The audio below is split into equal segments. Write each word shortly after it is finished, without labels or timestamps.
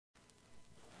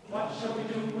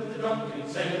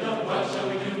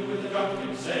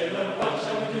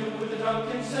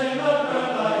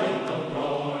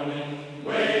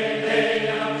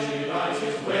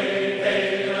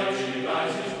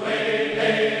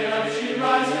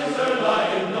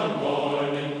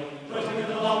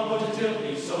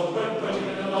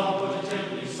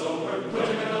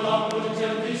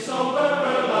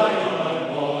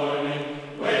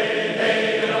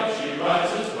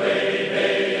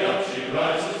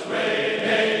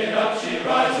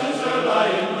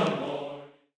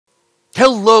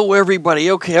Hello,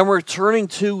 everybody. Okay, I'm returning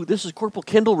to, this is Corporal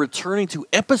Kindel returning to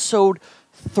episode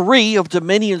 3 of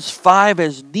Dominions 5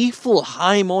 as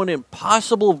Neifelheim on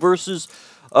Impossible versus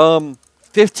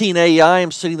 15 AI. I'm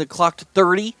setting the clock to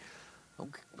 30.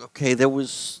 Okay, that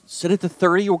was set it to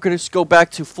 30. We're going to go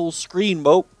back to full screen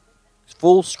mode.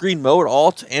 Full screen mode,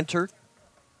 Alt, Enter.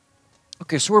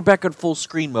 Okay, so we're back on full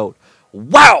screen mode.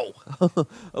 Wow!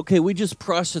 Okay, we just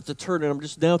processed the turn, and I'm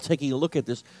just now taking a look at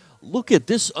this. Look at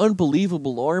this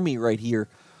unbelievable army right here.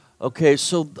 Okay,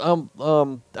 so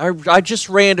I just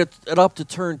ran it up to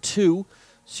turn 2.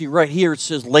 See, right here it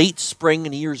says late spring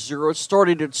in year 0. It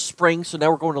started at spring, so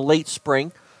now we're going to late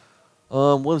spring.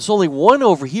 Well, there's only one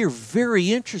over here.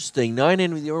 Very interesting. 9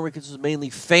 enemy of the army consists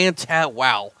mainly fantastic.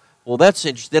 Wow. Well, that's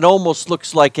interesting. It almost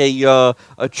looks like a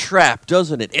trap,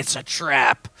 doesn't it? It's a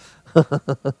trap.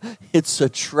 It's a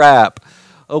trap.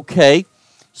 Okay.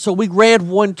 So we ran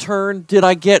one turn. Did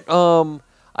I get,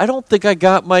 I don't think I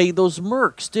got those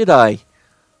mercs, did I?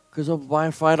 Because I'm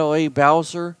buying Final A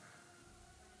Bowser.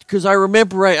 Because I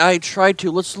remember I tried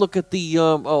to. Let's look at the,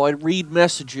 I read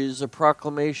messages, a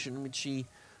proclamation. Let me see.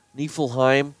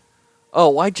 Neifelheim.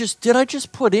 Oh, did I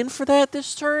just put in for that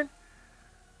this turn?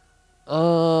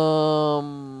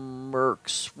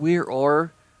 Mercs. Where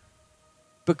are,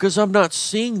 because I'm not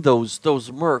seeing those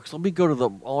mercs. Let me go to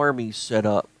the army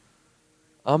setup.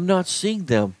 I'm not seeing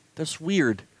them. That's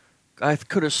weird. I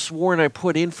could have sworn I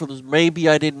put in for those. Maybe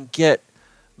I didn't get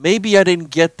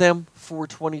them.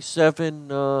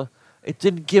 427. It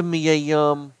didn't give me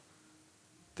a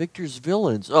Victor's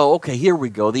Villains. Oh, okay, here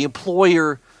we go. The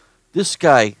employer, this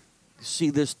guy. See,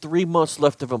 there's 3 months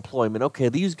left of employment. Okay,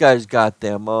 these guys got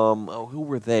them. Who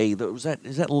were they? Is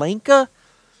that Lanka?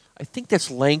 I think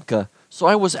that's Lanka. So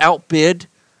I was outbid.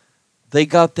 They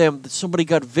got them. Somebody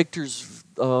got Victor's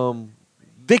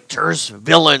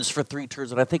Villains for 3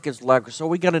 turns, and I think it's Lanka. So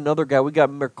we got another guy. We got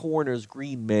Mercorner's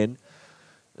Green Men.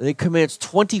 They commands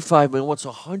 25 men. Wants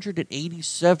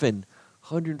 187,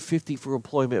 150 for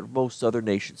employment of most other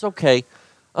nations. Okay,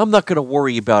 I'm not going to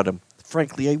worry about them.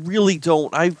 Frankly, I really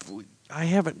don't. I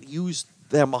haven't used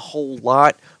them a whole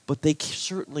lot, but they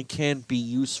certainly can be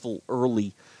useful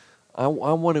early. I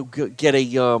want to get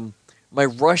my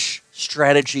rush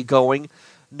strategy going.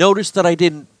 Notice that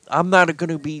I'm not going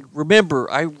to be,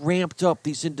 remember, I ramped up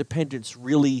these independents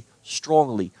really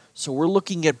strongly. So we're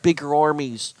looking at bigger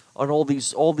armies on all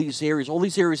these areas. All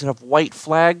these areas that have white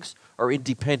flags are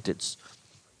independents.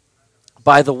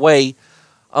 By the way,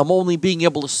 I'm only being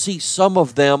able to see some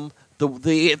of them.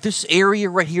 This area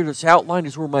right here that's outlined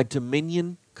is where my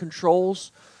Dominion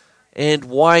controls. And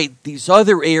why these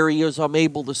other areas I'm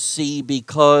able to see,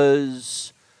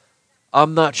 because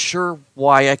I'm not sure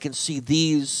why I can see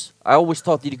these. I always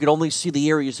thought that you could only see the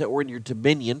areas that were in your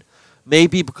Dominion.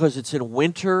 Maybe because it's in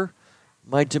winter.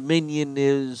 My Dominion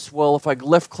is, well, if I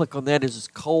left-click on that, it's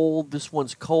cold. This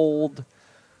one's cold.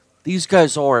 These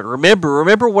guys aren't.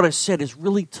 Remember what I said is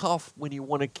really tough when you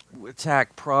want to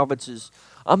attack provinces.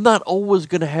 I'm not always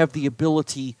going to have the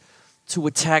ability to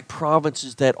attack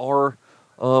provinces that are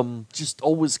just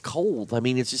always cold. I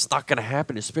mean, it's just not going to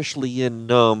happen, especially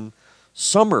in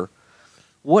summer.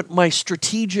 What my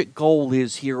strategic goal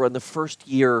is here on the first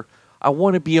year, I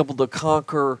want to be able to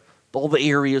conquer all the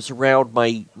areas around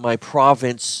my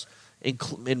province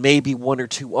and maybe 1 or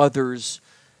 2 others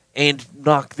and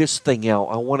knock this thing out.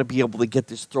 I want to be able to get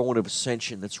this throne of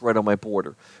ascension that's right on my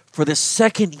border. For the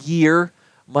second year,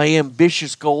 my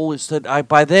ambitious goal is that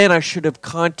by then I should have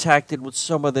contacted with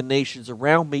some of the nations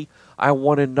around me. I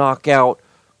want to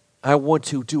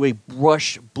do a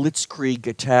rush blitzkrieg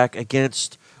attack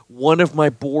against one of my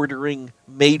bordering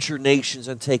major nations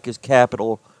and take his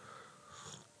capital.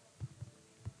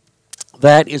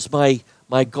 That is my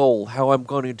goal. How I'm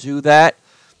going to do that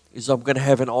is I'm going to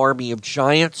have an army of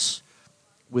giants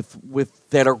with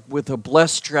a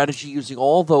blessed strategy using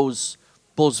all those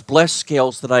blessed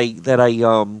scales that I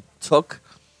took,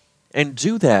 and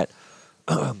do that.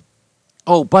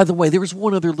 Oh, by the way, there was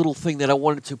one other little thing that I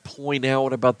wanted to point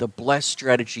out about the blessed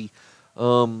strategy.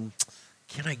 Can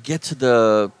I get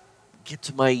to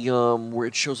my where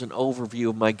it shows an overview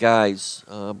of my guys?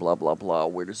 Blah blah blah.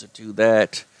 Where does it do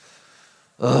that?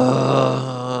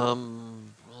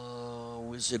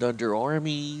 Is it under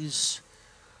armies?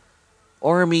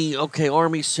 Army. Okay,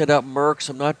 army set up mercs.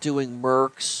 I'm not doing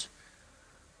mercs.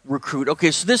 Recruit.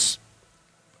 Okay, so this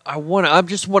I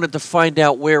just wanted to find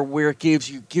out where it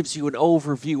gives you an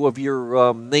overview of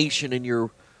your nation and your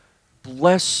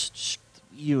blessed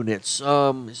units.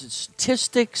 Is it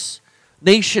statistics?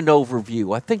 Nation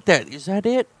overview. I think is that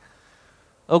it?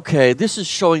 Okay, this is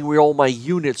showing where all my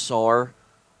units are.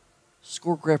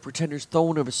 Score graph pretenders,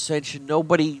 throne of ascension.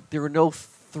 There are no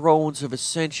Thrones of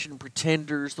Ascension,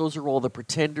 Pretenders. Those are all the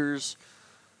Pretenders.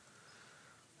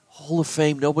 Hall of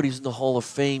Fame. Nobody's in the Hall of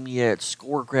Fame yet.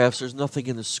 Score graphs. There's nothing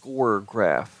in the score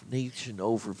graph. Nation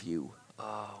overview.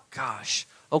 Oh, gosh.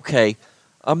 Okay.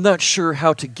 I'm not sure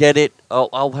how to get it.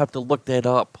 I'll have to look that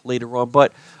up later on.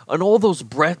 But on all those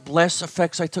bless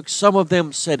effects I took, some of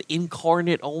them said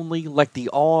incarnate only, like the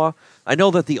awe. I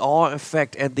know that the awe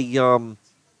effect and the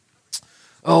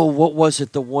what was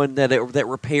it? The one that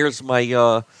repairs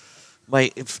my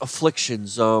my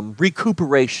afflictions.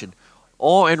 Recuperation.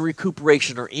 Awe and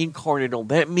recuperation are incarnate only.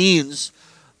 That means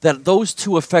that those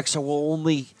two effects will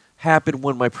only happen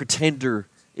when my pretender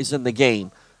is in the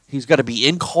game. He's got to be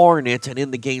incarnate and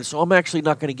in the game. So I'm actually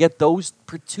not going to get those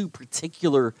two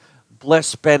particular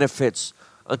bless benefits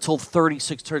until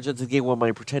 36 turns into the game when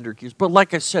my pretender queues. But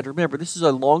like I said, remember, this is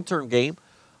a long-term game.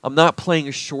 I'm not playing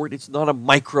a short. It's not a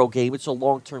micro game. It's a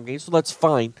long-term game, so that's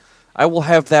fine. I will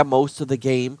have that most of the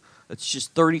game. It's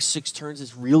just 36 turns.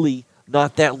 It's really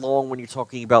not that long when you're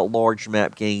talking about large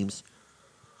map games.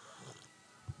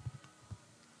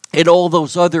 And all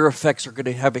those other effects are going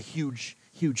to have a huge,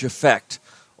 huge effect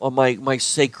on my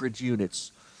sacred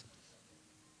units.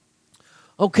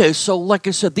 Okay, so like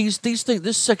I said, these things,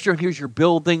 this section here is your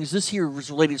buildings. This here is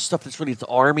related to stuff that's related to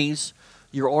armies,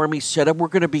 your army setup. We're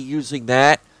going to be using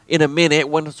that in a minute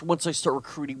once I start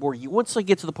recruiting more. Once I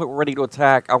get to the point where we're ready to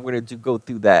attack, I'm going to go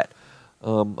through that.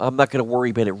 I'm not going to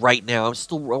worry about it right now. I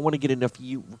want to get enough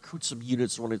recruit some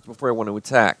units before I want to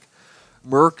attack.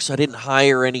 Mercs, I didn't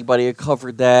hire anybody. I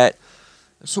covered that.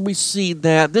 So we see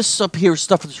that this up here is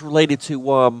stuff that's related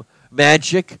to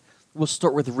magic. We'll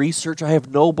start with research. I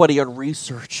have nobody on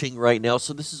researching right now,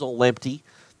 so this is all empty.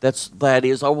 That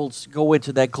is. I will go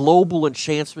into that global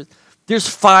enchantment. There's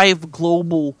 5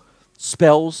 global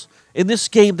spells in this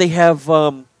game. They have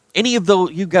any of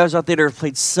you guys out there that have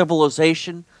played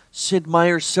Civilization, Sid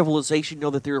Meier's Civilization,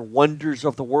 know that there are wonders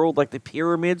of the world like the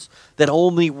pyramids that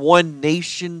only one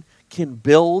nation can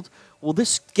build. Well,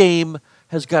 this game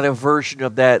has got a version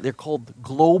of that. They're called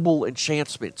global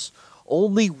enchantments.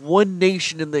 Only one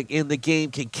nation in the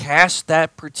game can cast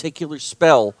that particular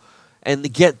spell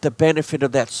and get the benefit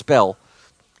of that spell.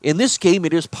 In this game,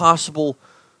 it is possible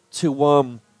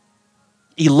to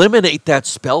eliminate that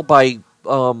spell by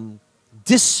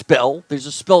dispel. There's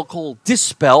a spell called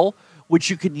dispel, which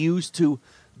you can use to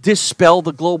dispel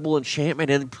the global enchantment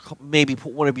and maybe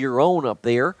put one of your own up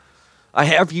there. I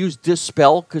have used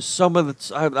dispel because some of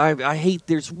the I hate.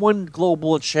 There's one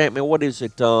global enchantment. What is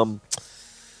it?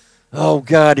 Oh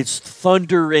God, it's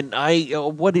thunder and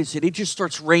what is it? It just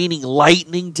starts raining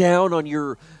lightning down on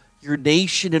your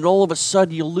nation, and all of a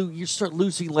sudden you start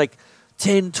losing like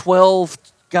 10, 12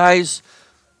 guys.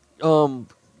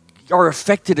 Are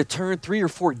affected a turn, 3 or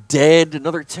 4 dead,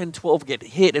 another 10, 12 get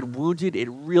hit and wounded. It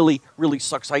really, really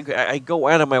sucks. I go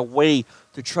out of my way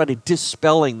to try to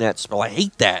dispelling that spell. I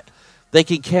hate that. They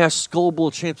can cast global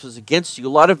enchantments against you. A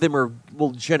lot of them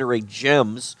will generate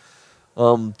gems,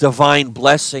 divine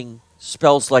blessing,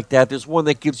 spells like that. There's one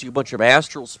that gives you a bunch of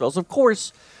astral spells. Of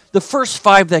course, the first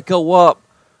 5 that go up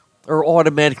are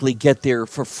automatically get there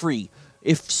for free.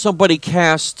 If somebody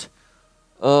casts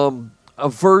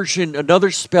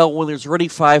another spell when there's already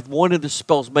 5, one of the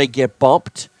spells may get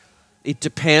bumped. It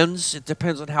depends. It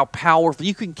depends on how powerful.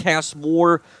 You can cast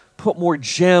more, put more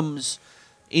gems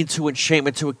into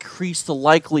enchantment to increase the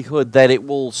likelihood that it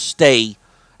will stay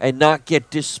and not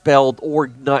get dispelled or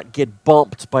not get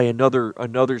bumped by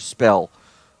another spell.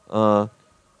 So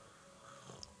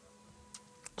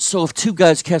if 2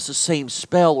 guys cast the same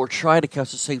spell or try to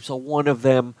cast the same spell, one of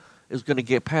them is going to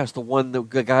get past.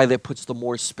 The guy that puts the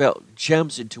more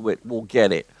gems into it will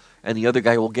get it, and the other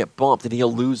guy will get bumped, and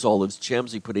he'll lose all his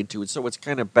gems he put into it. So it's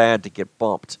kind of bad to get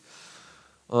bumped.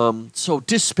 So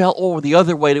dispel, or the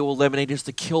other way to eliminate is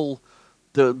to kill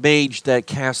the mage that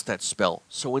cast that spell.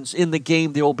 So in the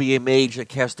game, there will be a mage that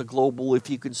casts a global. If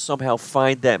you can somehow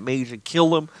find that mage and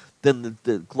kill him, then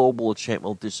the global enchantment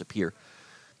will disappear.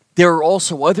 There are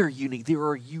also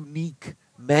unique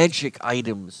magic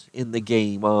items in the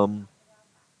game.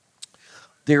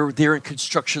 They're in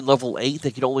construction level 8.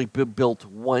 They can only be built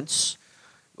once,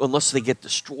 unless they get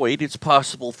destroyed. It's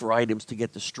possible for items to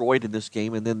get destroyed in this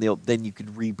game, and then you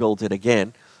could rebuild it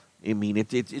again. I mean,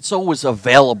 it's always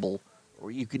available,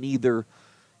 or you can either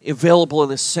available in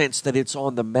the sense that it's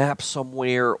on the map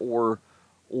somewhere, or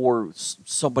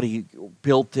somebody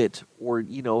built it, or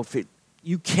if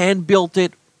you can build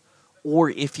it,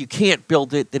 or if you can't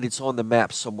build it, then it's on the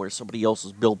map somewhere. Somebody else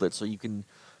has built it, so you can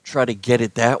try to get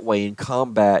it that way in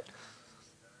combat.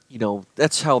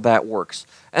 That's how that works.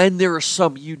 And there are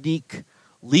some unique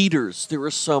leaders. There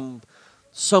are some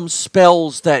some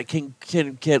spells that can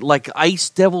get like ice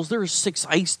devils. There are 6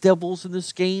 ice devils in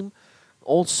this game.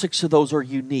 All 6 of those are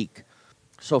unique.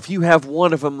 So if you have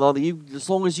one of them, as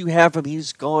long as you have him,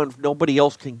 he's gone. Nobody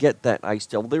else can get that ice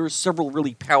devil. There are several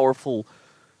really powerful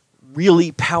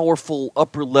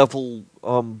upper level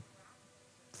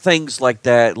things like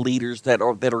that, leaders that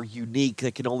are unique,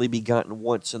 that can only be gotten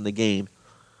once in the game.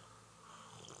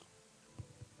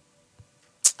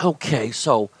 Okay,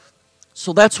 so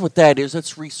that's what that is.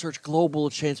 That's research, global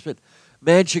enchantment,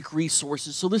 magic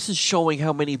resources. So this is showing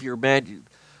how many of your magic.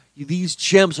 These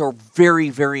gems are very,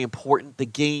 very important. The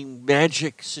game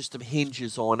magic system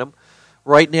hinges on them.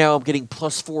 Right now, I'm getting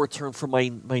 +4 turn from my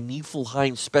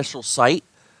Neifelheim special site.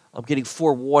 I'm getting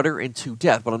 4 water and 2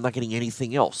 death, but I'm not getting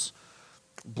anything else.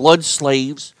 Blood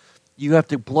slaves, you have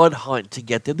to blood hunt to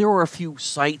get them. There are a few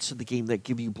sites in the game that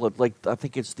give you blood, like I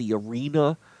think it's the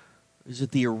arena. Is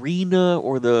it the arena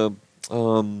or the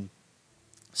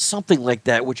something like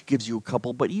that, which gives you a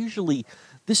couple? But usually,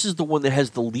 this is the one that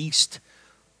has the least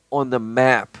on the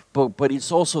map, but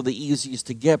it's also the easiest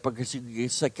to get because you can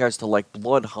set guys to like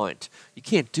blood hunt. You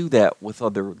can't do that with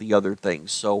the other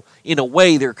things. So in a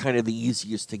way, they're kind of the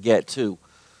easiest to get too.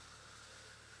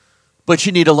 But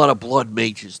you need a lot of blood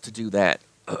mages to do that.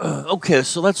 Okay,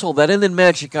 so that's all that. And then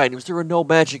magic items. There are no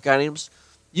magic items.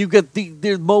 You get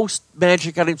the most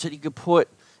magic items that you could put.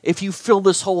 If you fill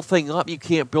this whole thing up, you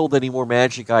can't build any more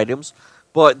magic items.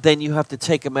 But then you have to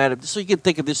take them out of. So you can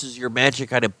think of this as your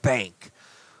magic item bank.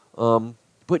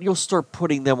 But you'll start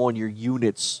putting them on your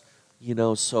units, you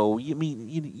know. So you're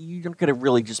not going to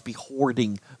really just be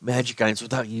hoarding magic items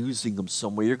without using them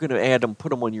somewhere. You're going to add them, put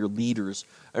them on your leaders.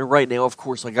 And right now, of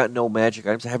course, I got no magic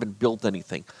items. I haven't built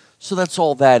anything. So that's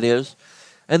all that is.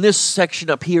 And this section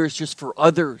up here is just for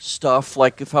other stuff,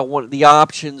 like if I want the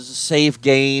options, save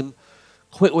game,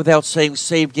 quit without saving,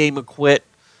 save game and quit,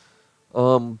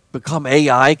 become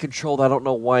AI controlled. I don't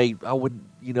know why I would,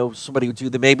 somebody would do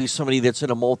that. Maybe somebody that's in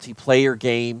a multiplayer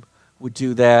game would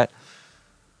do that.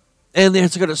 And then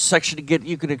it's got a section to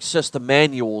you can access the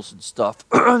manuals and stuff.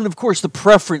 And of course the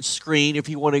preference screen if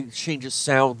you want to change the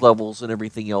sound levels and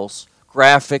everything else.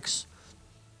 Graphics.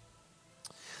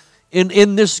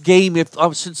 In this game,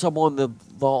 since I'm on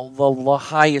the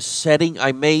highest setting,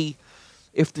 I may,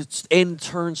 if the end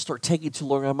turns start taking too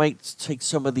long, I might take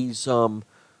some of these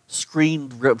screen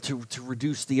to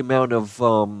reduce the amount of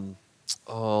what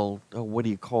do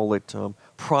you call it,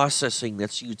 processing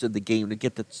that's used in the game to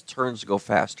get the turns to go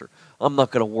faster. I'm not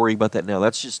going to worry about that now.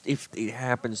 That's just if it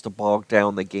happens to bog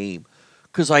down the game,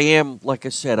 because I am, like I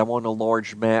said, I'm on a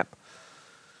large map.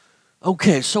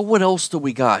 Okay, so what else do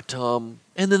we got?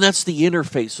 And then that's the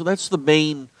interface. So that's the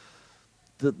main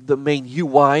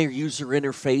UI or user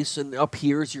interface, and up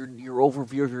here is your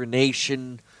overview of your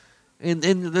nation. And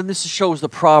then this shows the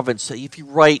province. If you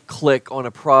right-click on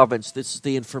a province, this is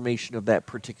the information of that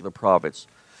particular province.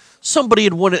 Somebody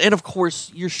had wanted, and of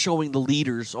course, you're showing the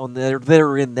leaders on there that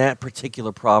are in that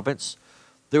particular province.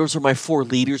 Those are my 4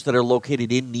 leaders that are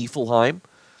located in Neifelheim.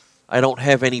 I don't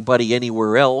have anybody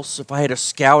anywhere else. If I had a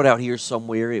scout out here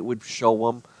somewhere, it would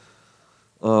show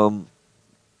them.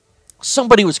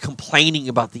 Somebody was complaining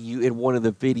about in one of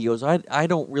the videos. I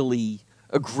don't really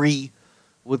agree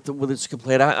with its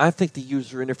complaint. I think the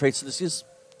user interface of this is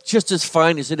just as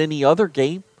fine as in any other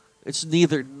game. It's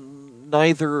neither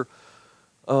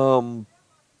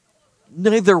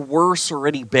worse or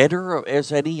any better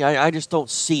as any. I just don't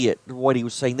see it. What he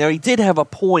was saying. Now he did have a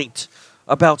point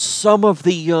about some of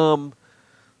the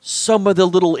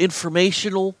little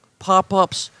informational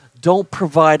pop-ups don't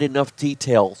provide enough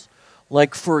details.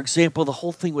 Like, for example, the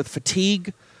whole thing with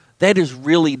fatigue, that is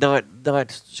really not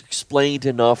explained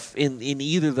enough in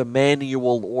either the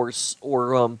manual or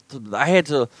I had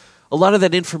to. A lot of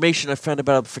that information I found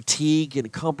about fatigue and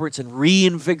encumbrance and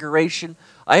reinvigoration,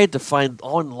 I had to find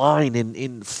online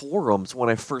in forums when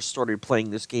I first started playing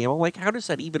this game. I'm like, how does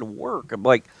that even work? I'm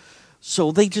like,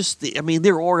 so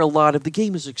there are a lot of, the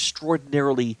game is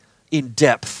extraordinarily in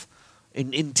depth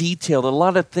and in detail. And a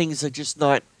lot of things that just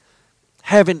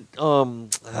haven't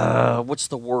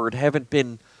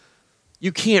been,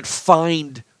 you can't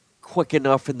find quick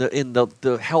enough in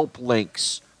the help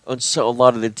links on a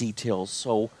lot of the details.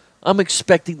 So I'm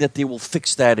expecting that they will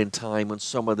fix that in time on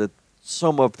some of the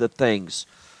things.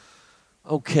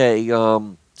 Okay,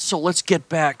 so let's get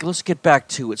back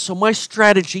to it. So my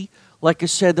strategy, like I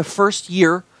said, the first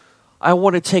year, I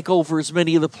want to take over as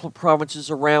many of the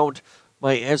provinces around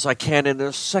as I can. In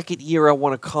the second year, I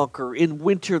want to conquer. In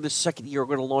winter, the second year, I'm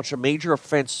going to launch a major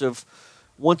offensive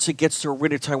once it gets to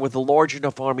wintertime with a large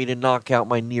enough army to knock out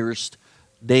my nearest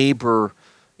neighbor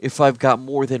If I've got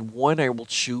more than one, I will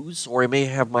choose, or I may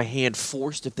have my hand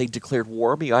forced if they declared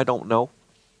war on me. I don't know.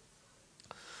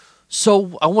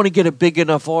 So I want to get a big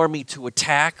enough army to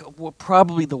attack. Well,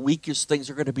 probably the weakest things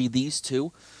are going to be these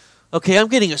two. Okay, I'm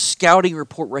getting a scouting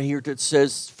report right here that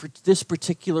says, for this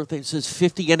particular thing, it says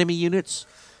 50 enemy units.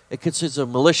 It consists of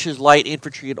militias, light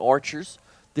infantry, and archers.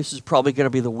 This is probably going to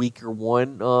be the weaker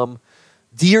one.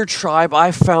 Deer tribe,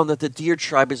 I found that the deer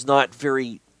tribe is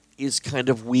kind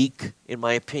of weak, in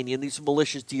my opinion. These are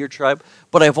malicious deer tribe.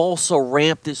 But I've also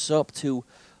ramped this up to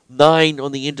 9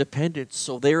 on the independents,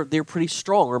 so they're pretty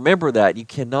strong. Remember that. You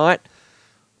cannot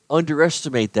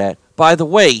underestimate that. By the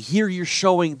way, here you're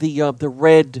showing the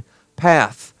red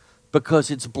path because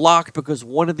it's blocked because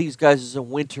one of these guys is in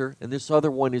winter and this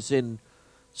other one is in,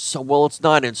 so well, it's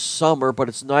not in summer, but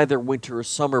it's neither winter or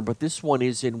summer, but this one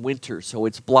is in winter, so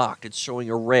it's blocked. It's showing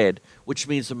a red, which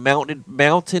means a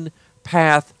mountain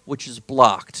path which is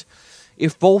blocked.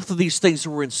 If both of these things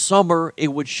were in summer,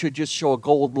 it should just show a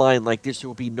gold line like this. There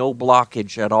would be no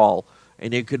blockage at all,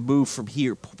 and it could move from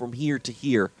here to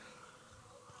here.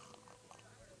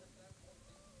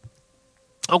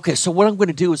 Okay, so what I'm going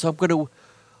to do is I'm going to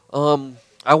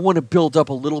I want to build up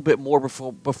a little bit more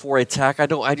before I attack.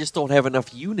 I just don't have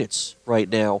enough units right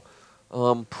now.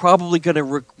 Probably going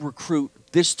to recruit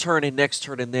this turn and next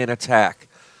turn and then attack.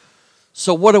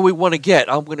 So what do we want to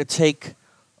get? I'm going to take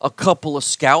a couple of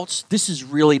scouts. This is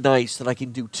really nice that I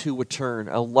can do 2 a turn.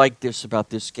 I like this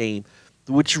about this game.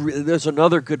 There's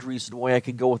another good reason why I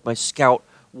can go with my scout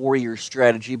warrior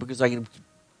strategy, because I can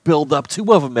build up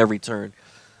 2 of them every turn.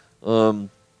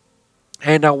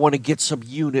 And I want to get some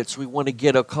units. We want to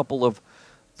get a couple of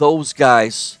those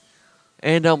guys.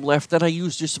 And I'm left. And I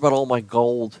use just about all my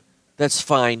gold. That's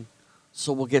fine.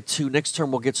 So we'll get 2. Next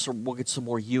turn we'll get some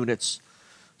more units.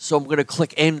 So I'm going to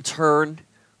click end turn.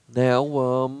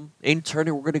 Now, end turn,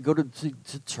 and we're going to go to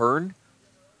turn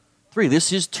 3.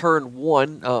 This is turn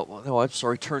 1. No, I'm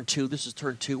sorry, turn 2. This is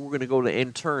turn 2. We're going to go to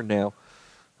end turn now.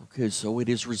 Okay, so it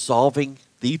is resolving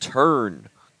the turn.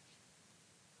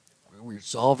 We're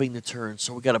resolving the turn.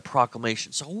 So we got a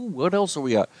proclamation. So what else are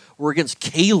we got? We're against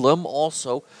Kalem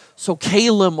also. So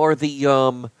Kalem are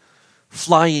the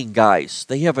flying guys.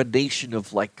 They have a nation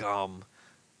of like, kind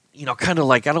of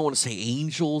like, I don't want to say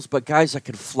angels, but guys that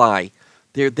can fly.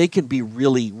 They can be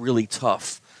really, really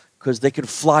tough because they can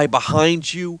fly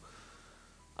behind you.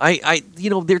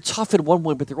 They're tough in one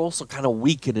way, but they're also kind of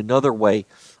weak in another way.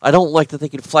 I don't like that they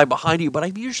can fly behind you, but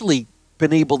I've usually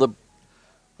been able to,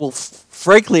 well,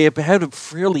 frankly, I've had a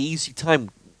fairly easy time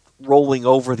rolling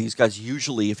over these guys,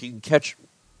 usually, if you can catch.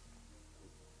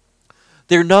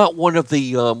 They're not one of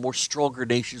the more stronger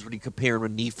nations when you compare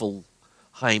them to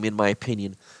Neifelheim, in my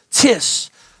opinion. Tis,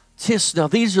 now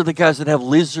these are the guys that have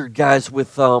lizard guys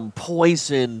with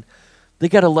poison. They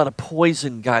got a lot of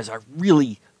poison guys. I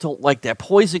really don't like that.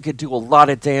 Poison can do a lot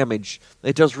of damage.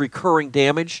 It does recurring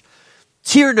damage.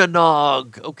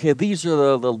 Tirnanog. Okay, these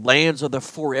are the lands of the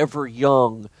forever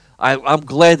young. I'm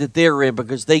glad that they're in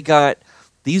because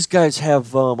these guys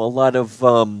have a lot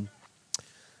of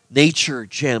nature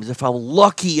gems. If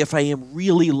I am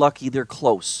really lucky, they're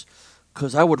close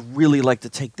because I would really like to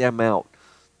take them out.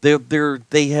 They're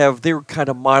kind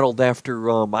of modeled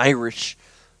after Irish,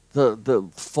 the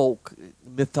folk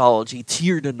mythology.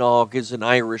 Tirnanog is an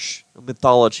Irish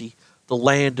mythology, the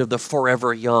land of the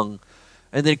forever young.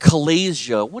 And then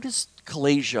Kalasia. What is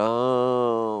Kalasia?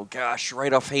 Oh gosh,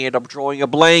 right offhand, I'm drawing a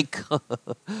blank.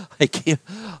 I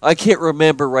can't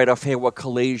remember right offhand what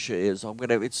Kalasia is.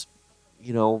 It's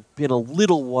been a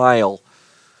little while.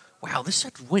 Wow, this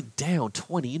went down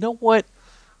 20. You know what?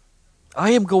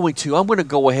 I'm going to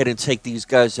go ahead and take these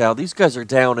guys out. These guys are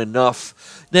down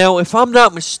enough. Now, if I'm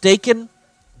not mistaken,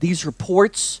 these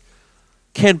reports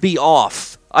can be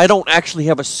off. I don't actually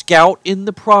have a scout in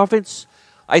the province.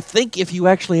 I think if you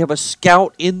actually have a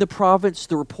scout in the province,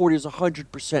 the report is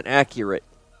 100% accurate.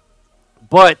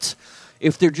 But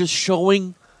if they're just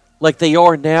showing like they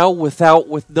are now with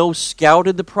no scout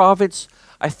in the province,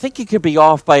 I think it could be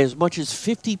off by as much as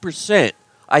 50%.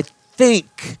 I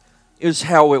think is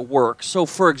how it works. So,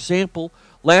 for example,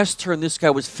 last turn this guy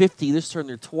was 50. This turn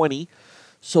they're 20.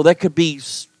 So that could be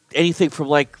anything from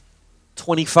like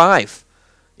 25.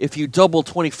 If you double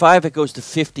 25, it goes to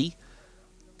 50.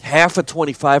 Half of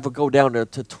 25 will go down to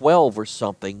 12 or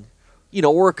something.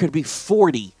 Or it could be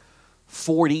 40.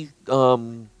 40.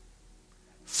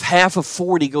 Half of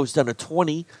 40 goes down to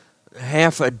 20.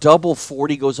 Half a double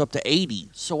 40 goes up to 80.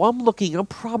 So I'm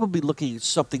probably looking at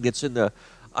something that's in the,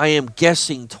 I am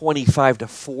guessing 25 to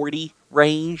 40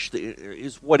 range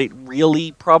is what it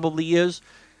really probably is,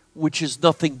 which is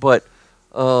nothing but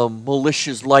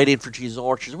militias, light infantry,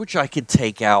 archers, which I can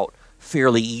take out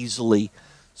fairly easily.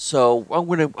 So I'm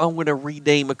gonna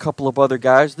rename a couple of other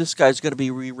guys. This guy's gonna be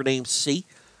renamed C.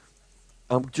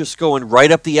 I'm just going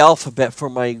right up the alphabet for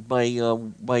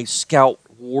my scout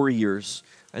warriors,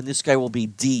 and this guy will be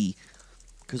D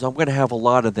because I'm gonna have a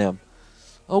lot of them.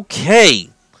 Okay,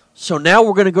 so now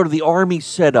we're gonna go to the army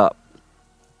setup.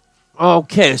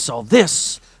 Okay, so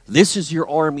this is your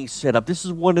army setup. This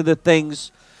is one of the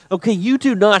things. Okay, you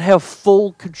do not have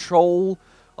full control,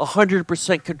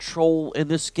 100% control in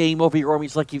this game over your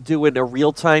armies like you do in a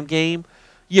real-time game.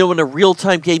 You know, in a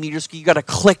real-time game, you got to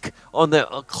click on the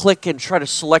click and try to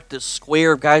select the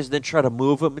square of guys and then try to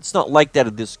move them. It's not like that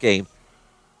in this game.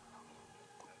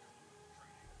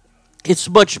 It's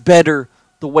much better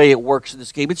the way it works in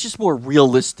this game. It's just more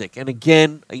realistic. And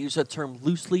again, I use that term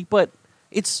loosely, but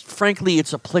frankly,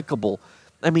 it's applicable.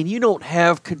 I mean, you don't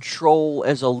have control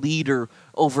as a leader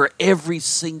over every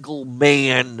single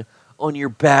man on your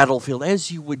battlefield as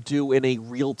you would do in a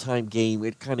real-time game.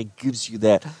 It kind of gives you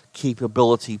that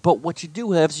capability. But what you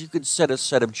do have is you can set a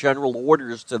set of general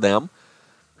orders to them,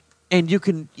 and you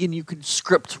can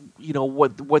script, you know,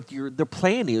 what their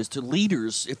plan is to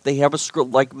leaders if they have a script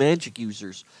like magic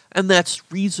users, and that's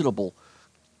reasonable.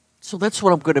 So that's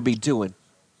what I'm going to be doing.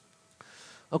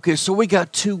 Okay, so we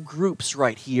got two groups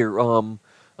right here.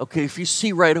 Okay, if you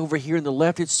see right over here in the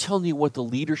left, it's telling you what the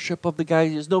leadership of the guy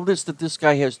is. Notice that this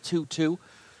guy has 2-2.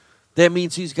 That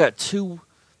means he's got two.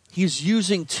 He's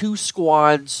using 2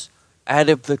 squads out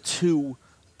of the 2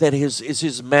 that is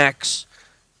his max.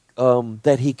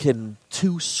 That he can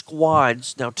 2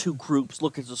 squads. Now 2 groups.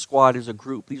 Look, as a squad is a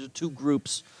group. These are 2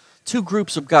 groups. 2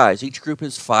 groups of guys. Each group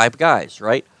has 5 guys,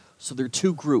 right? So they're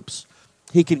 2 groups.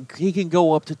 He can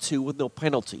go up to 2 with no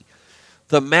penalty.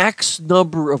 The max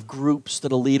number of groups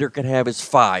that a leader can have is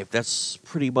 5. That's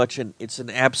pretty much it's an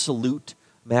absolute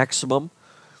maximum.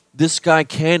 This guy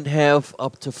can have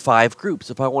up to 5 groups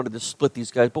if I wanted to split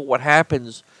these guys. But what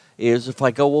happens is if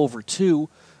I go over 2,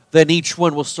 then each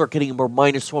one will start getting a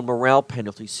 -1 morale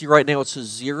penalty. See, right now it says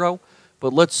 0,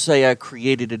 but let's say I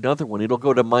created another one. It'll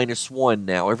go to -1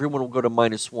 now. Everyone will go to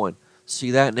 -1.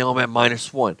 See that? Now I'm at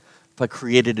 -1. If I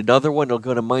created another one, it'll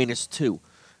go to -2.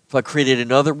 If I created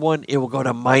another one, it will go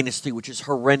to -3, which is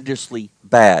horrendously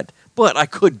bad. But I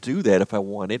could do that if I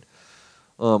wanted.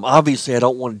 Obviously, I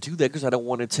don't want to do that because I don't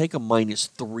want to take a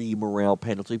 -3 morale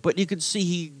penalty. But you can see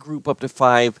he group up to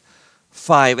 5,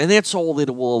 and that's all that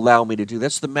it will allow me to do.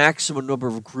 That's the maximum number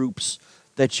of groups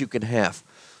that you can have.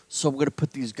 So I'm going to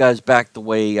put these guys back the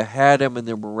way I had them, and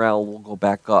their morale will go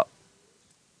back up.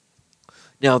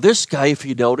 Now, this guy, if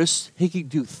you notice, he can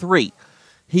do 3.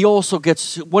 He also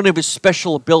gets, one of his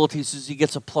special abilities is he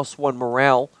gets a +1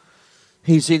 morale.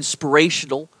 He's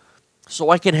inspirational, so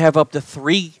I can have up to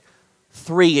 3,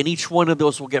 and each one of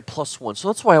those will get +1. So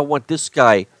that's why I want this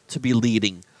guy to be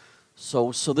leading.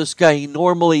 So this guy,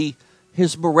 normally,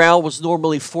 his morale was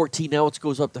normally 14, now it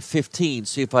goes up to 15.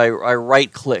 See if I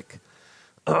right-click.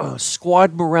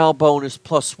 Squad morale bonus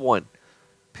 +1.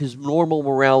 His normal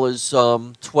morale is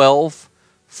 12.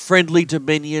 Friendly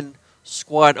Dominion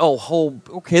squad. Oh, home.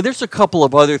 Okay, there's a couple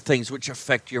of other things which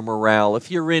affect your morale. If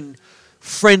you're in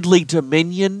Friendly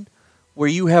Dominion, where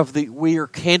your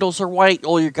candles are white,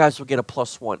 all your guys will get a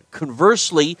 +1.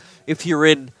 Conversely, if you're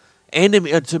in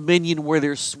a Dominion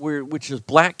which is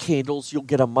black candles, you'll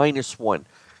get a -1.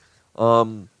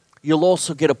 You'll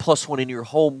also get a +1 in your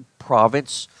home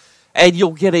province, and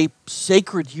you'll get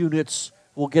sacred units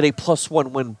will get a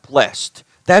 +1 when blessed.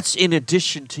 That's in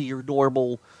addition to your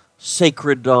normal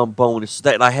sacred bonus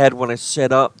that I had when I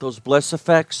set up those bless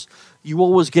effects. You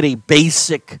always get a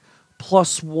basic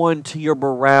 +1 to your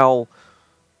morale.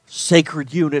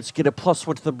 Sacred units get a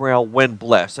 +1 to the morale when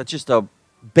blessed. That's just a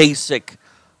basic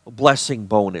blessing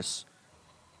bonus.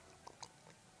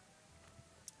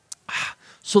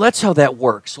 So that's how that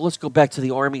works. So let's go back to the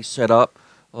army setup.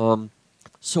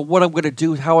 So what I'm going to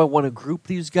do, how I want to group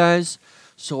these guys.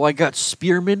 So I got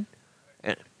spearmen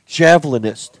and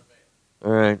javelinist.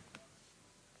 All right.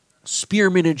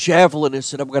 Spearmen and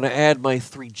javelinist, and I'm going to add my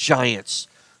 3 giants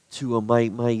to my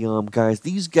guys.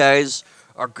 These guys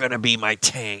are going to be my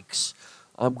tanks.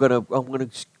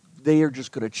 They are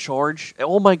just going to charge.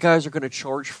 All my guys are going to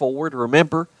charge forward.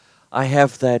 Remember, I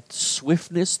have that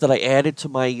swiftness that I added to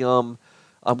my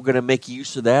I'm going to make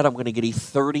use of that. I'm going to get a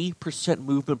 30%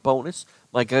 movement bonus.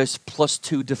 My guys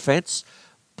 +2 defense,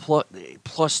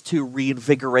 +2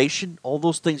 reinvigoration. All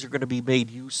those things are going to be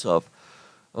made use of.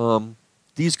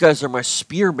 These guys are my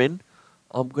spearmen.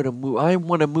 I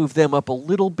want to move them up a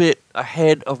little bit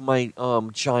ahead of my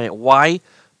giant. Why?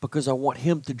 Because I want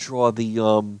him to draw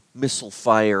the missile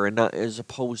fire, and not as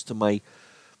opposed to my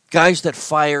guys that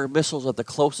fire missiles at the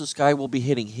closest guy will be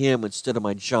hitting him instead of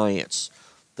my giants.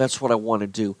 That's what I want to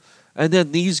do. And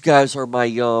then these guys are my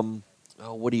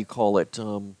what do you call it?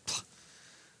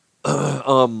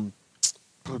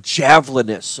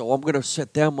 Javelinists. So I'm gonna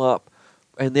set them up,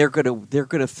 and they're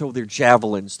gonna throw their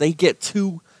javelins. They get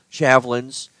 2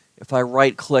 javelins. If I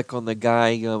right click on the guy,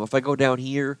 if I go down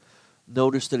here,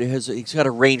 notice that he's got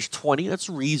a range 20. That's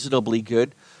reasonably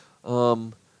good.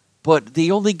 But they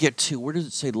only get 2. Where does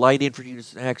it say light infantry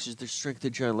units and axes? Their strength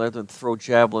and giant leather and throw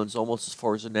javelins almost as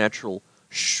far as a natural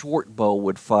short bow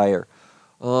would fire.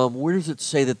 Where does it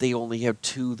say that they only have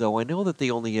 2 though? I know that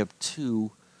they only have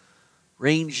 2.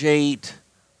 Range 8,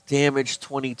 damage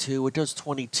 22. It does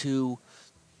 22.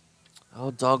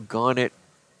 Oh, doggone it.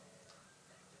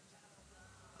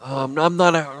 I'm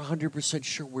not 100%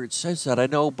 sure where it says that. I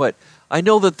know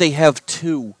that they have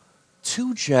 2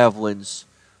 javelins.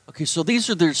 Okay, so these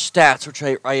are their stats, which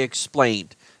I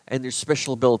explained, and their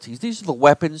special abilities. These are the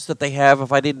weapons that they have.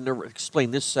 If I didn't explain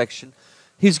this section,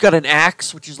 he's got an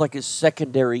axe, which is like his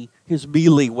secondary, his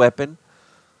melee weapon.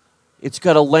 It's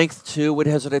got a length 2. It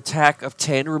has an attack of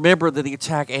 10. Remember that the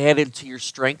attack added to your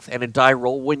strength and a die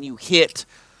roll when you hit.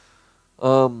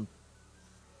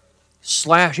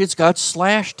 Slash. It's got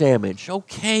slash damage.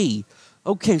 Okay.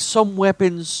 Some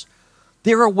weapons.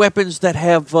 There are weapons that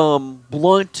have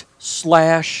blunt,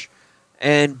 slash,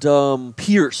 and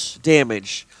pierce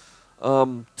damage.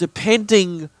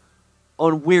 Depending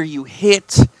on where you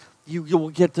hit, you'll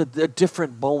get a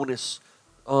different bonus.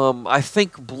 I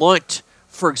think blunt.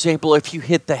 For example, if you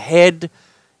hit the head,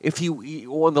 if you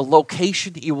on the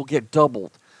location, it will get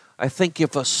doubled. I think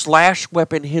if a slash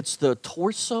weapon hits the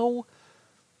torso,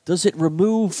 does it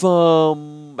remove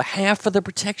half of the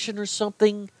protection or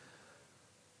something?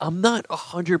 I'm not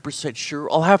 100%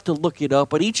 sure. I'll have to look it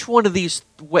up. But each one of these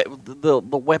the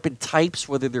weapon types,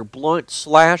 whether they're blunt,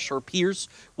 slash, or pierce,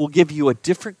 will give you a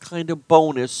different kind of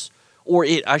bonus, or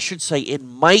I should say, it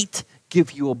might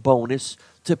give you a bonus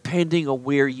depending on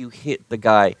where you hit the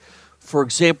guy. For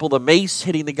example, the mace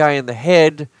hitting the guy in the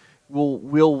head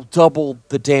will double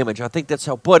the damage. I think that's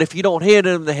how. But if you don't hit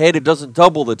him in the head, it doesn't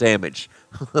double the damage.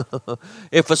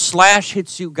 If a slash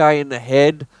hits you guy in the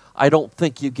head, I don't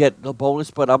think you get a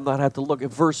bonus, but I'm not have to look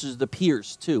at versus the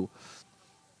pierce too.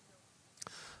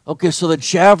 Okay, so the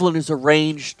javelin is a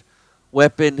ranged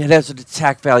weapon. It has an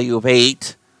attack value of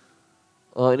 8.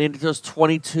 And it does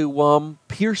 22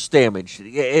 pierce damage.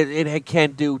 It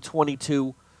can do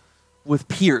 22 with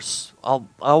pierce. I'm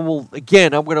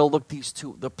going to look these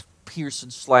two, the pierce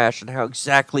and slash, and how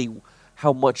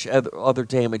much other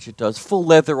damage it does. Full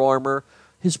leather armor.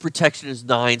 His protection is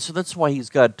 9, so that's why he's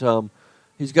got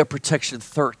protection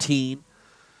 13.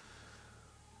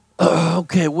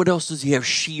 Okay, what else does he have?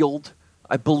 Shield.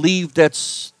 I believe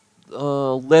that's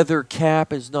leather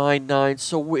cap is 9/9.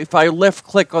 So if I left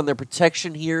click on the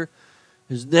protection here,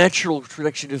 his natural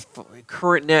protection is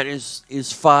current net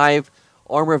is 5,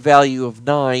 armor value of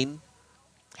 9,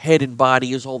 head and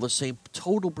body is all the same.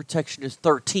 Total protection is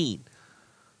 13.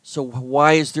 So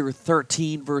why is there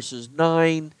 13 versus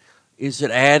 9? Is it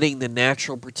adding the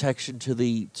natural protection to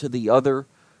the other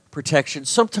protection?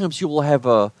 Sometimes you will have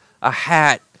a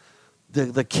hat.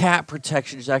 The cap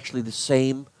protection is actually the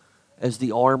same as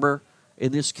the armor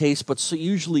in this case, but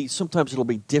sometimes it'll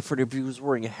be different. If he was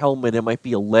wearing a helmet, it might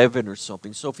be 11 or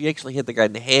something. So if you actually hit the guy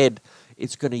in the head,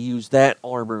 it's going to use that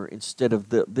armor instead of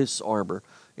this armor.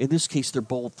 In this case, they're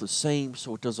both the same,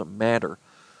 so it doesn't matter.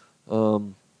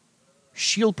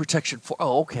 Shield protection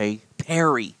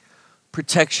parry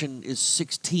protection is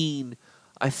 16.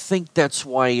 I think that's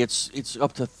why it's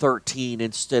up to 13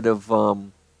 instead of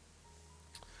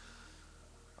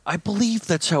I believe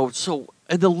that's how. So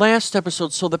in the last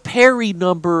episode, so the parry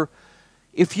number,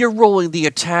 if you're rolling the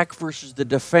attack versus the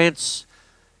defense,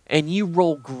 and you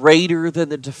roll greater than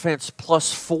the defense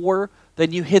 +4,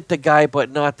 then you hit the guy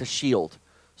but not the shield.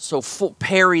 So full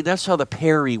parry, that's how the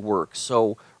parry works.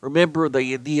 So remember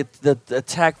the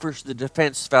attack versus the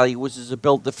defense value was his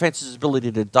defense's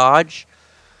ability to dodge.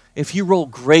 If you roll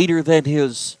greater than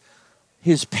his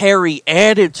parry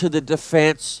added to the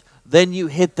defense, then you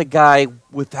hit the guy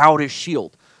without his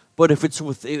shield. But if it's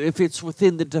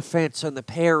within the defense and the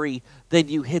parry, then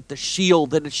you hit the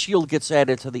shield. Then the shield gets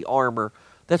added to the armor.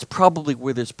 That's probably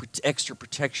where this extra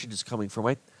protection is coming from.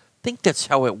 I think that's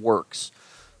how it works.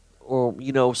 Or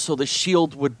so the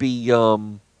shield would be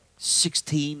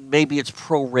 16. Maybe it's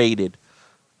prorated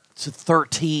to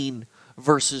 13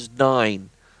 versus 9.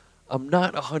 I'm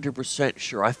not 100%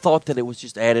 sure. I thought that it was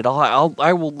just added.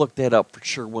 I will look that up for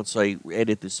sure once I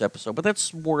edit this episode. But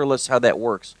that's more or less how that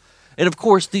works. And, of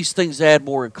course, these things add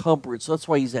more encumbrance. So that's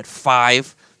why he's at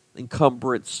 5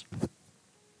 encumbrance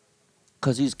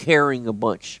because he's carrying a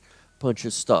bunch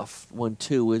of stuff. 1,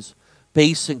 2 is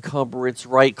base encumbrance.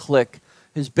 Right click.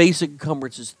 His basic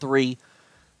encumbrance is 3,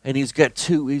 and he's got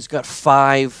 2. He's got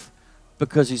 5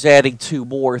 because he's adding 2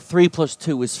 more. 3 plus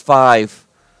 2 is 5.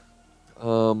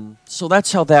 So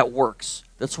that's how that works.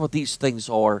 That's what these things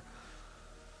are.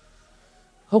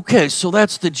 Okay, so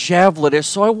that's the javelinist.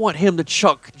 So I want him to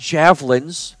chuck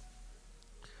javelins.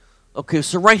 Okay,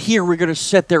 so right here we're going to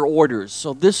set their orders.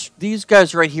 So these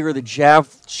guys right here are the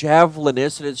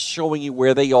javelinists, and it's showing you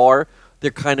where they are.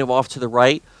 They're kind of off to the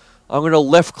right. I'm going to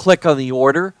left click on the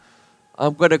order.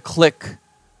 I'm going to click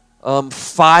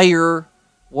fire.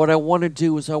 What I want to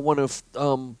do is I want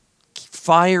to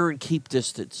fire and keep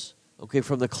distance. Okay,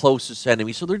 from the closest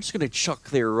enemy. So they're just going to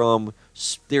chuck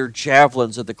their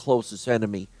javelins at the closest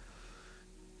enemy.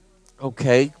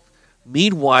 Okay.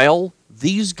 Meanwhile,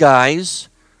 these guys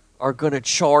are going to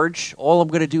charge. All I'm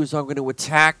going to do is I'm going to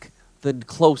attack the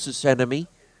closest enemy.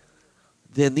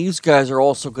 Then these guys are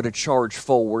also going to charge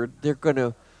forward. They are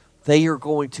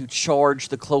going to charge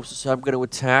the closest. I'm going to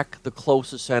attack the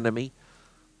closest enemy.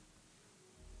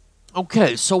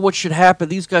 Okay, so what should happen?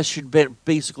 These guys should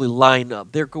basically line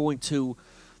up. They're going to...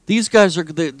 These guys are...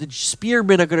 The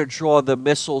spearmen are going to draw the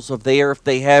missiles of there if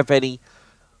they have any,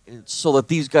 so that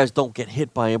these guys don't get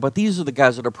hit by them. But these are the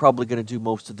guys that are probably going to do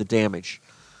most of the damage.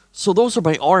 So those are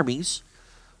my armies.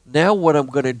 Now what I'm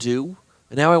going to do...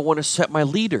 Now I want to set my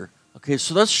leader. Okay,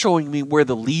 so that's showing me where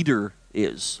the leader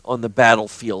is on the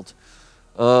battlefield.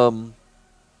 What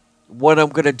I'm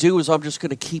going to do is I'm just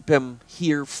going to keep him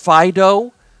here.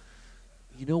 Fido...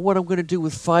 You know what I'm going to do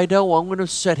with Fido? I'm going to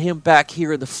set him back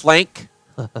here in the flank.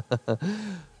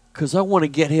 Because I want to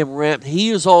get him ramped. He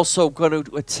is also going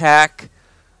to attack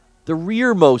the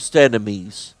rearmost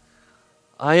enemies.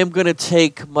 I am going to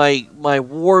take my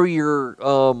warrior,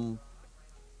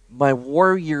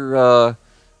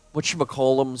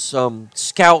 whatchamacallem,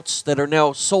 scouts that are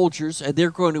now soldiers, and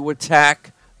they're going to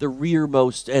attack the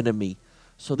rearmost enemy.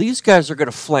 So these guys are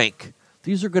going to flank.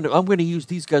 I'm going to use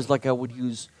these guys like I would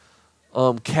use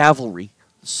cavalry.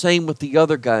 Same with the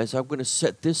other guys. I'm going to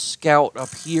set this scout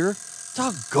up here.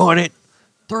 Doggone it.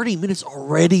 30 minutes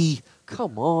already.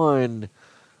 Come on.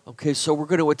 Okay, so we're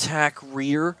going to attack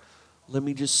rear. Let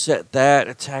me just set that.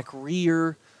 Attack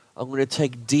rear. I'm going to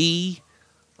take D.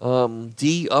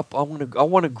 D up. I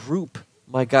want to group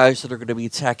my guys that are going to be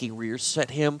attacking rear.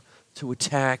 Set him to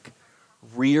attack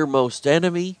rearmost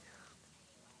enemy.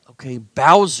 Okay,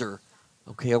 Bowser.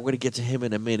 Okay, I'm going to get to him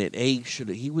in a minute.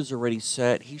 He was already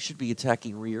set. He should be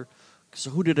attacking rear.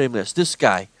 So who did I miss? This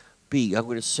guy, B. I'm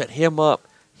going to set him up.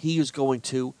 He is going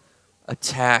to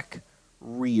attack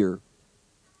rear.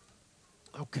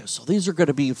 Okay, so these are going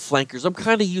to be flankers. I'm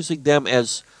kind of using them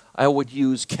as I would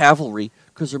use cavalry,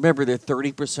 because remember, they're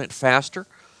 30% faster.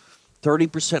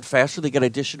 30% faster. They get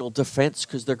additional defense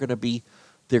because they're going to be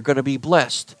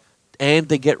blessed. And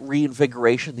they get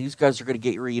reinvigoration. These guys are going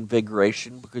to get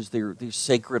reinvigoration because they're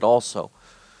sacred also.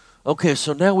 Okay,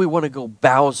 so now we want to go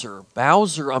Bowser.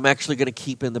 Bowser, I'm actually going to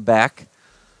keep in the back.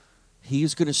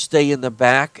 He's going to stay in the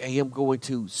back. I'm going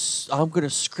to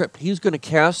script. He's going to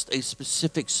cast a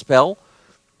specific spell.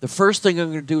 The first thing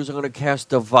I'm going to do is I'm going to cast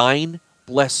Divine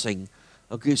Blessing.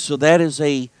 Okay, so that is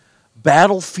a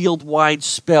battlefield-wide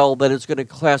spell that is going to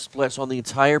cast bless on the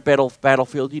entire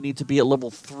battlefield. You need to be at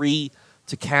level 3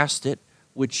 to cast it,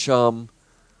 which, because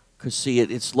see,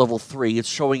 it's level 3. It's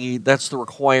showing you that's the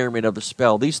requirement of the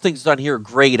spell. These things down here are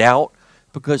grayed out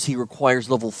because he requires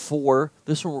level 4.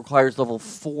 This one requires level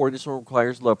 4. This one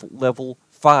requires level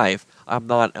 5.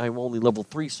 I'm only level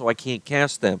 3, so I can't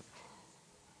cast them.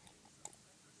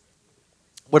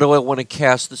 What do I want to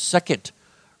cast the second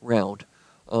round?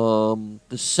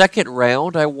 The second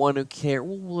round, I want to carry.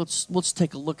 Well, let's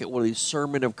take a look at one of these.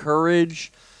 Sermon of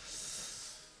Courage.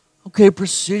 Okay,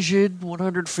 precision,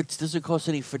 100, doesn't cost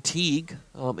any fatigue.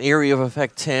 Area of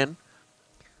effect 10.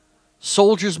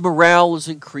 Soldiers' morale is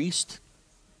increased.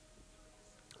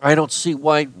 I don't see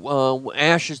why.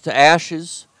 Ashes to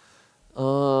ashes.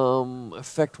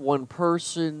 Affect one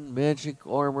person. Magic,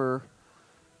 armor,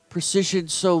 precision.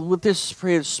 So with this,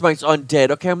 smite's undead.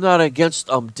 Okay, I'm not against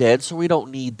undead, so we don't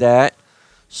need that.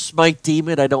 Smite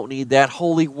demon, I don't need that.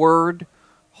 Holy word,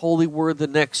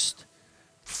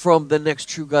 from the next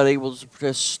true god able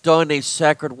to stun a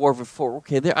sacred warrior for.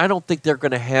 Okay, I don't think they're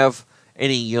going to have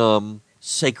any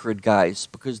sacred guys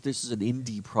because this is an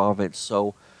indie province.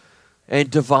 So,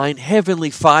 and divine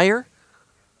heavenly fire.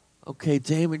 Okay,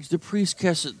 damage. The priest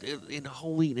casts in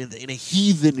a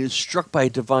heathen is struck by a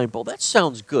divine bolt. That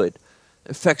sounds good.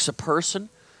 Affects a person.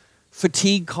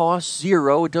 Fatigue costs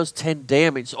 0. It does 10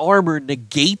 damage. Armor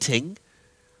negating.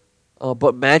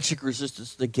 but magic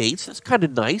resistance negates. That's kind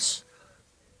of nice.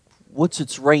 What's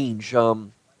its range?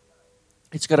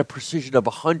 It's got a precision of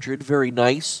 100. Very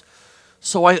nice.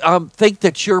 So I think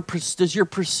that does your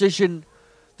precision...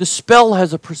 The spell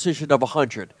has a precision of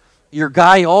 100. Your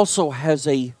guy also has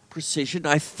a precision.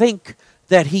 I think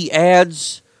that he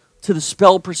adds to the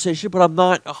spell precision, but I'm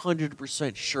not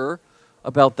 100% sure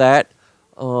about that.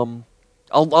 I'll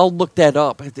look that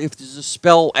up. If does a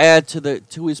spell add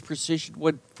to his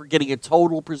precision for getting a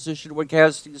total precision when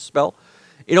casting a spell?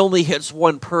 It only hits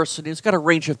one person. It's got a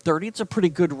range of 30. It's a pretty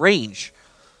good range.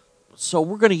 So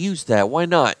we're going to use that. Why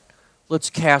not?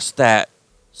 Let's cast that.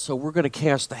 So we're going to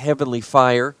cast the Heavenly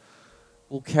Fire.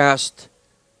 We'll cast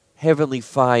Heavenly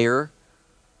Fire.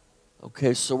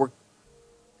 Okay, so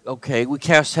we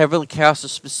cast a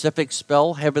specific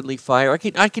spell, Heavenly Fire.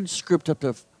 I can script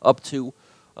up to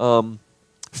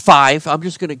 5. I'm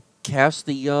just going to cast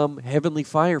the Heavenly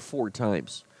Fire 4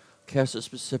 times. Cast a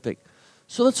specific.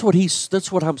 So that's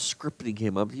what I'm scripting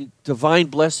him. Divine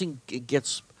Blessing, it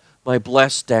gets my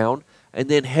bless down, and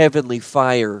then Heavenly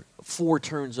Fire, 4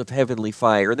 turns of Heavenly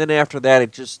Fire, and then after that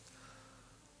it just,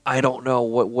 I don't know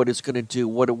what it's going to do.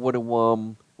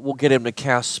 We'll get him to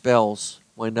cast spells.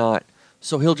 Why not?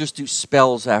 So he'll just do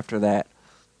spells after that.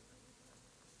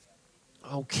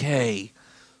 Okay.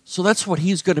 So that's what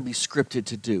he's going to be scripted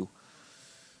to do.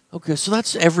 Okay, so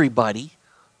that's everybody.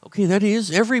 Okay, that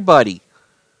is everybody.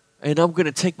 And I'm going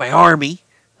to take my army.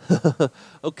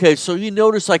 Okay, so you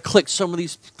notice I clicked some of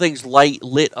these things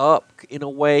lit up in a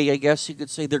way, I guess you could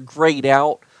say. They're grayed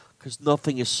out because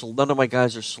none of my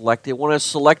guys are selected. When I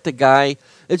select a guy,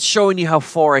 it's showing you how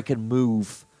far I can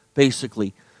move,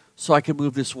 basically. So I can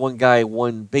move this one guy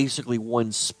basically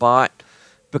one spot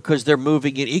because they're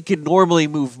moving it. He can normally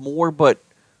move more, but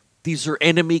these are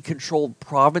enemy-controlled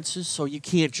provinces, so you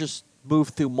can't just move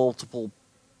through multiple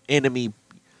enemy.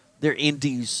 They're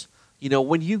indies. You know,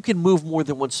 when you can move more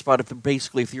than one spot, if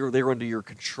they're under your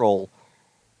control,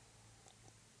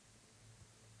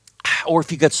 or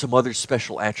if you got some other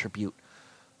special attribute.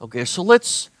 Okay, so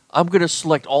I'm going to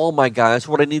select all my guys.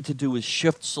 What I need to do is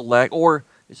shift select, or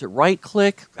is it right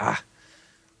click?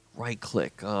 Right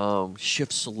click.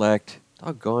 Shift select.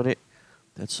 Doggone it.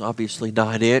 That's obviously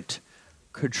not it.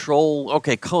 Control.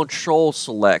 Okay, control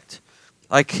select.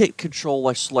 I hit control.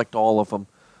 I select all of them,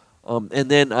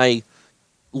 and then I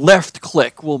left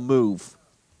click will move.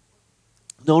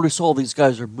 Notice all these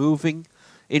guys are moving.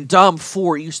 In Dom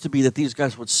 4, it used to be that these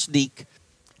guys would sneak.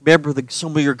 Remember,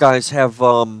 some of your guys have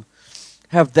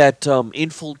that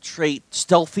infiltrate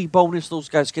stealthy bonus. Those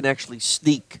guys can actually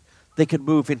sneak. They can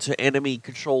move into enemy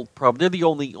controlled province. They're the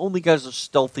only guys with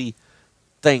stealthy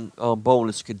thing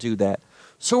bonus can do that.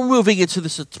 So we're moving into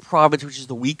this province, which is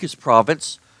the weakest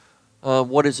province.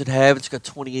 What does it have? It's got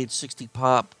 2860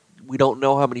 pop. We don't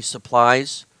know how many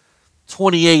supplies.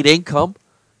 28 income.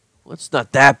 Well, it's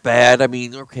not that bad. I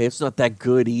mean, okay, it's not that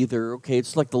good either. Okay,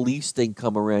 it's like the least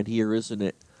income around here, isn't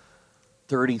it?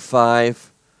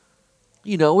 35.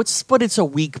 You know, but it's a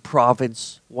weak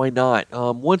province. Why not?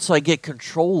 Once I get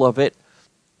control of it,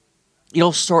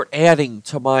 it'll start adding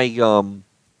to my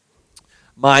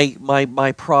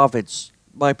my province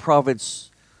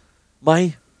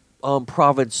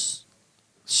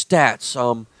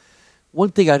stats. One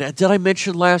thing did I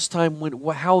mention last time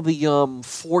how the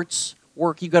forts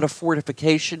work? You got a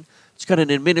fortification. It's got an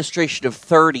administration of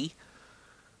 30.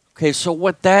 Okay, so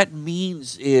what that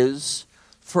means is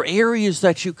for areas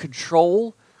that you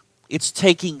control, it's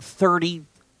taking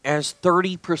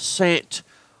 30%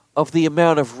 of the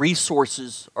amount of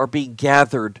resources are being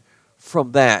gathered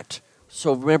from that.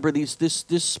 So remember, this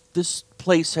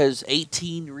place has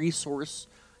 18 resources.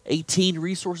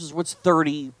 What's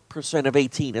 30% of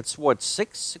 18? That's what,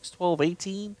 6, 12,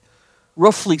 18?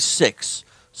 Roughly 6.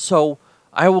 So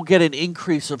I will get an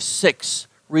increase of 6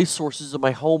 resources in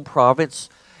my home province.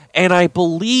 And I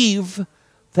believe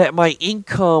that my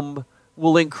income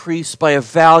will increase by a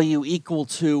value equal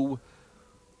to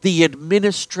the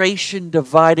administration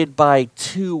divided by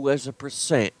 2 as a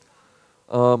percent.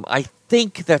 I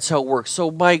think that's how it works.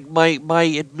 So my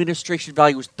administration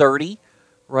value is 30.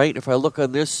 Right? If I look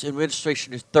on this,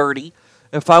 administration is 30.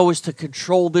 If I was to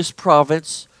control this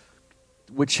province,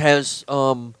 which has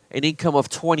an income of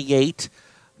 28,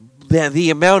 then the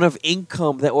amount of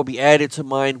income that will be added to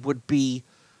mine would be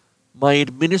my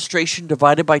administration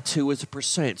divided by 2 as a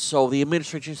percent. So the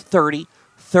administration is 30.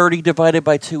 30 divided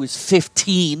by 2 is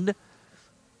 15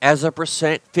 as a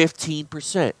percent,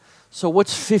 15%. So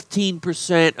what's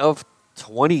 15% of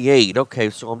 28? Okay,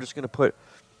 so I'm just going to put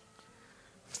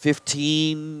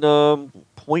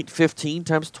 0.15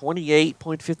 times 28,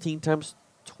 0.15 times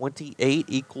 28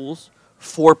 equals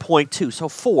 4.2. So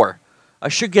 4. I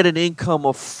should get an income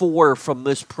of 4 from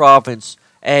this province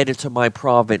added to my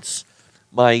province.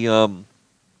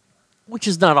 Which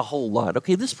is not a whole lot.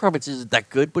 Okay, this province isn't that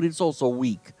good, but it's also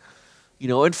weak. You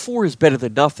know, and 4 is better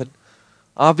than nothing.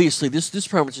 Obviously, this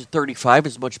province is 35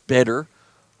 is much better.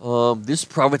 This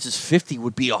province is 50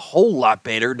 would be a whole lot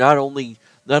better. Not only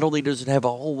does it have a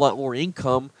whole lot more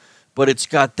income, but it's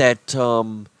got that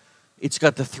it's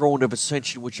got the Throne of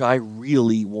Ascension, which I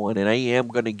really want, and I am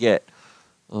going to get.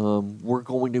 We're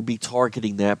going to be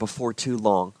targeting that before too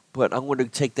long. But I'm going to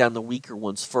take down the weaker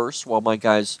ones first while my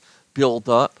guys build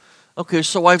up. Okay,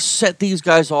 so I've set these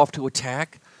guys off to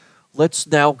attack. Let's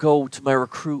now go to my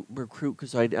recruit,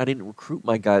 because I didn't recruit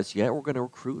my guys yet. We're going to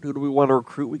recruit. Who do we want to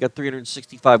recruit? We got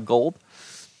 365 gold.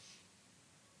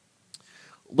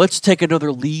 Let's take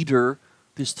another leader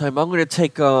this time. I'm going to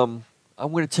take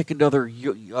another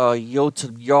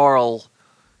Jotun Jarl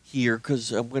here,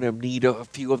 because I'm going to need a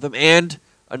few of them, and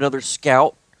another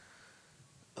scout.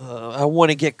 I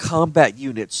want to get combat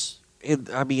units.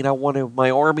 My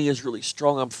army is really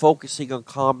strong. I'm focusing on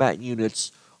combat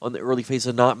units on the early phase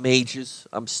and not mages.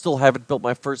 I still haven't built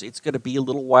my first. It's going to be a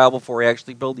little while before I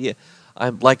actually build it.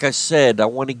 Like I said, I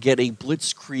want to get a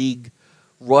blitzkrieg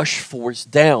rush force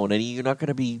down, and you're not going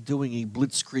to be doing a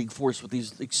blitzkrieg force with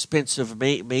these expensive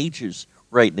mages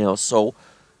right now. So,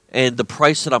 and the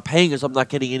price that I'm paying is I'm not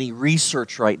getting any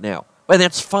research right now. But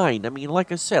that's fine. I mean,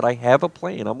 like I said, I have a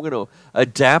plan. I'm going to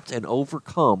adapt and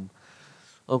overcome.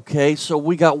 Okay, so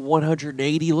we got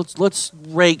 180. Let's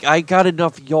rank. I got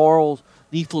enough Jarl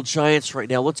Neefel Giants right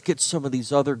now. Let's get some of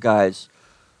these other guys.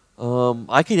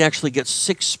 I can actually get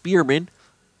 6 spearmen.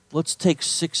 Let's take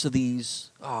 6 of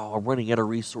these. Oh, I'm running out of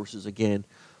resources again.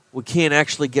 We can't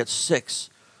actually get 6.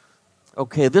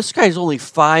 Okay, this guy's only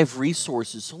 5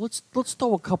 resources, so let's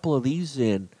throw a couple of these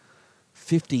in.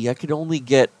 50. I can only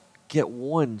get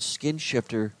 1 skin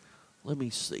shifter. Let me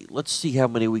see. Let's see how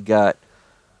many we got.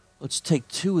 Let's take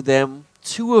 2 of them.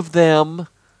 2 of them,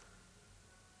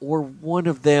 or 1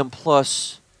 of them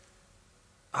plus.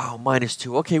 Oh,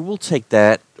 -2. Okay, we'll take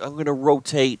that. I'm gonna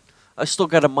rotate. I still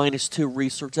got a -2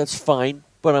 resource. That's fine.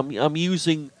 But I'm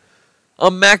maximizing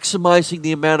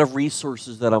the amount of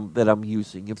resources that I'm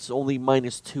using. It's only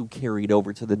 -2 carried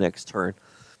over to the next turn.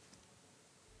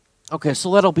 Okay,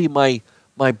 so that'll be my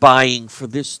buying for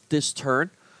this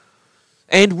turn.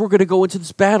 And we're gonna go into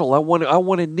this battle. I want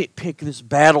to nitpick this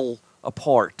battle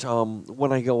apart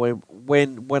when I go in,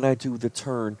 when I do the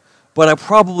turn. But I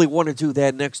probably want to do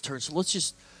that next turn. So let's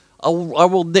just I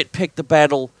will nitpick the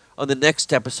battle on the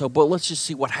next episode, but let's just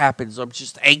see what happens. I'm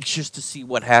just anxious to see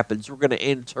what happens. We're going to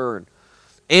end turn.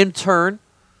 End turn.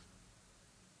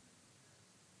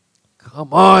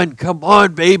 Come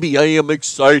on, baby. I am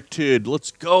excited. Let's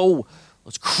go.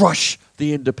 Let's crush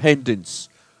the independence.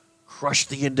 Crush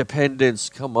the independence.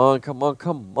 Come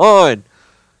on.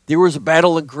 There was a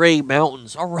battle in Grey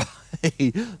Mountains. All right.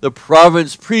 The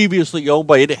province previously owned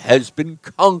by it has been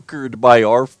conquered by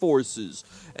our forces.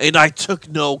 And I took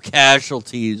no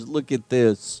casualties. Look at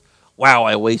this. Wow,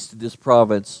 I wasted this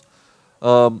province.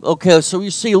 Okay, so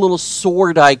you see a little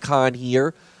sword icon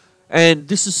here. And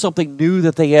this is something new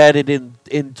that they added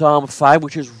in Dom 5,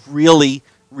 which is really,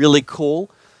 really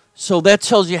cool. So that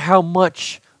tells you how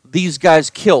much these guys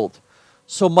killed.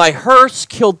 So my hearse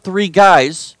killed 3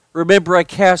 guys. Remember, I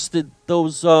casted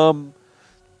those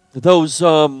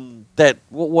that,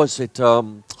 what was it,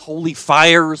 Holy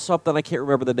Fire or something? I can't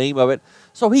remember the name of it.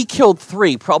 So he killed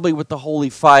 3, probably with the Holy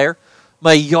Fire.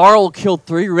 My Jarl killed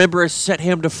 3. Remember, I set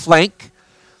him to flank.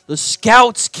 The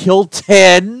Scouts killed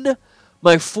 10.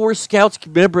 My 4 Scouts,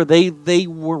 remember, they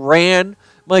ran.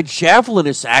 My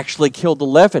Javelinist actually killed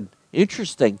 11.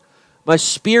 Interesting. My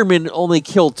Spearmen only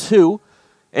killed 2.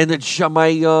 And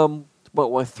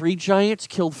my 3 Giants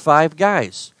killed 5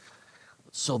 guys.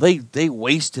 So they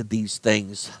wasted these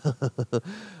things.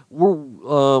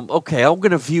 Okay, I'm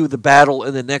going to view the battle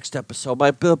in the next episode.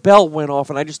 The bell went off,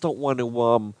 and I just don't want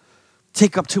to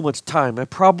take up too much time. I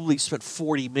probably spent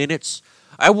 40 minutes.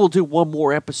 I will do one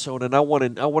more episode, and I want to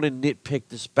nitpick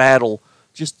this battle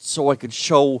just so I can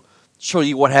show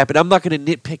you what happened. I'm not going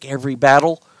to nitpick every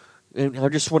battle, and I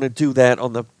just want to do that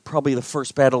on probably the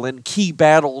first battle and key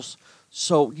battles.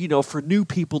 So, for new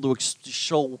people to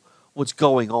show what's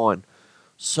going on.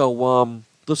 So,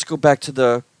 let's go back to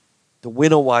the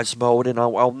Winnowise mode, and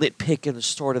I'll nitpick in the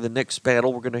start of the next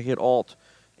battle. We're going to hit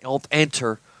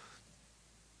Alt-Enter.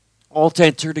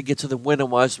 Alt-Enter to get to the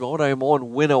Winnowise mode. I am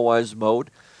on Winnowise mode.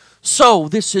 So,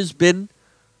 this has been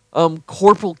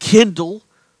Corporal Kindel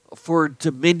for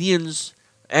Dominions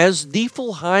as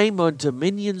Neifelheim on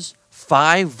Dominions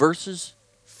 5 versus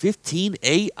 15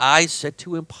 AI set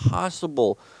to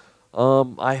impossible.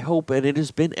 I hope, and it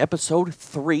has been episode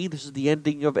 3. This is the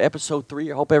ending of episode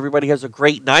 3. I hope everybody has a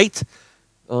great night.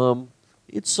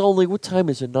 It's only, what time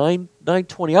is it?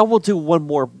 9:20. I will do one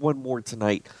more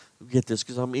tonight. Get this,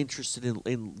 because I'm interested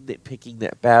in picking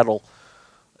that battle,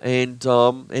 and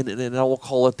I will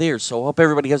call it there. So I hope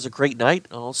everybody has a great night.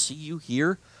 I'll see you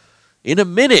here in a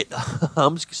minute.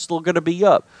 I'm still going to be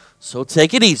up, so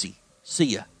take it easy. See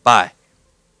ya. Bye.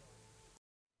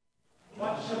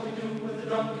 What shall we do with the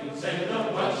drunken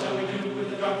sailor? What shall we do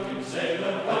with the drunken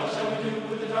sailor? What shall we do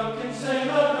with the drunken sailor?